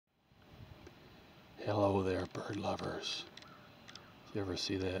Hello there, bird lovers. Did you ever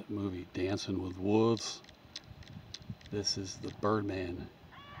see that movie Dancing with Wolves? This is the Birdman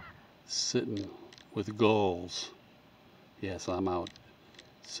sitting with gulls. Yes, I'm out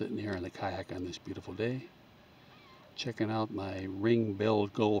sitting here in the kayak on this beautiful day, checking out my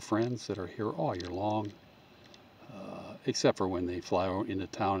ring-billed gull friends that are here all year long, except for when they fly into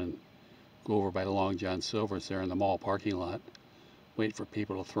town and go over by the Long John Silver's there in the mall parking lot, wait for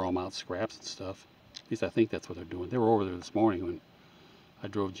people to throw them out scraps and stuff. At least I think that's what they're doing. They were over there this morning when I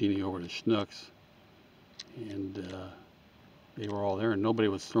drove Jeannie over to Schnucks, and they were all there and nobody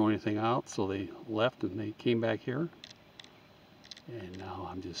was throwing anything out, so they left and they came back here. And now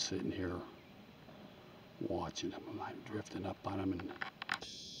I'm just sitting here watching them. I'm drifting up on them and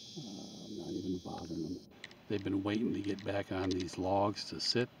I'm not even bothering them. They've been waiting to get back on these logs to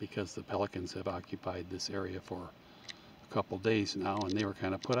sit because the pelicans have occupied this area for a couple days now and they were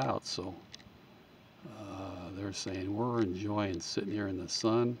kind of put out. So they're saying we're enjoying sitting here in the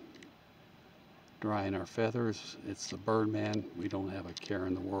sun, drying our feathers. It's the Birdman. We don't have a care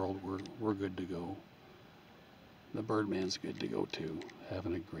in the world. We're good to go. The Birdman's good to go too.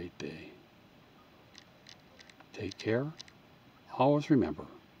 Having a great day. Take care. Always remember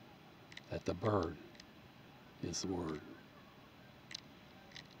that the bird is the word.